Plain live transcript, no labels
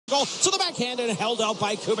Goal to the backhand and held out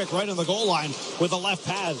by Kubik right on the goal line with the left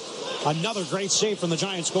pad. Another great save from the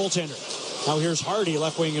Giants goaltender. Now here's Hardy,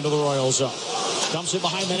 left wing into the Royal zone. Dumps it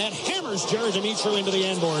behind the net, hammers Jared Dimitru into the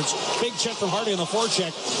end boards. Big check from Hardy on the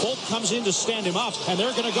forecheck. Bolt comes in to stand him up, and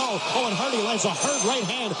they're going to go. Owen Hardy lands a hard right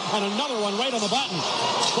hand and another one right on the button.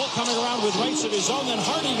 Bolt coming around with rights of his own, then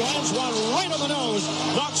Hardy lands one right on the nose,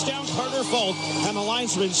 knocks down Carter Folk, and the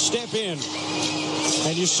linesmen step in.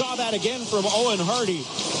 And you saw that again from Owen Hardy.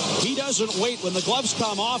 He doesn't wait. When the gloves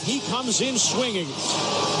come off, he comes in swinging.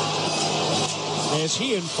 As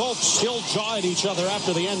he and Folk still jaw at each other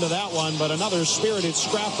after the end of that one, but another spirited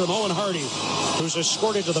scrap from Owen Hardy, who's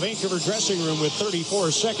escorted to the Vancouver dressing room with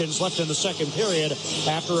 34 seconds left in the second period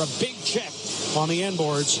after a big check on the end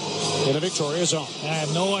boards in a Victoria zone. I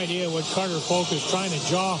have no idea what Carter Folk is trying to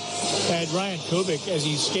jaw at Ryan Kubik as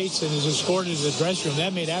he skates and is escorted to the dressing room.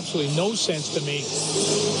 That made absolutely no sense to me.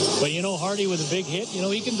 But, you know, Hardy with a big hit, you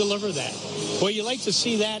know, he can deliver that. Well, you like to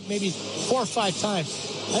see that maybe 4 or 5 times.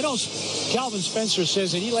 I know Calvin Spencer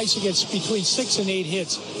says that he likes to get between 6 and 8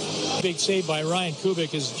 hits. Big save by Ryan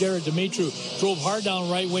Kubik as Jared Dimitru drove hard down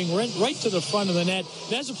right wing, right to the front of the net.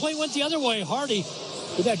 And as the play went the other way, Hardy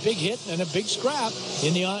with that big hit and a big scrap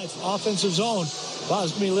in the offensive zone. Wow,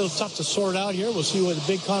 it's going to be a little tough to sort out here. We'll see what the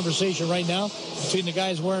big conversation right now between the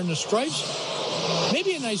guys wearing the stripes.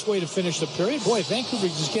 Maybe a nice way to finish the period. Boy, Vancouver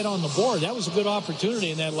just get on the board. That was a good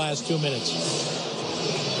opportunity in that last 2 minutes.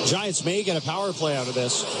 Giants may get a power play out of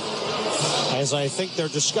this, as I think they're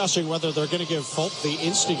discussing whether they're going to give Folk the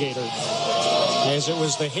instigator, as it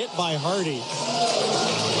was the hit by Hardy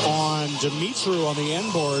on Dimitru on the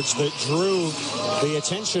end boards that drew the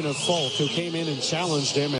attention of Folk, who came in and challenged him.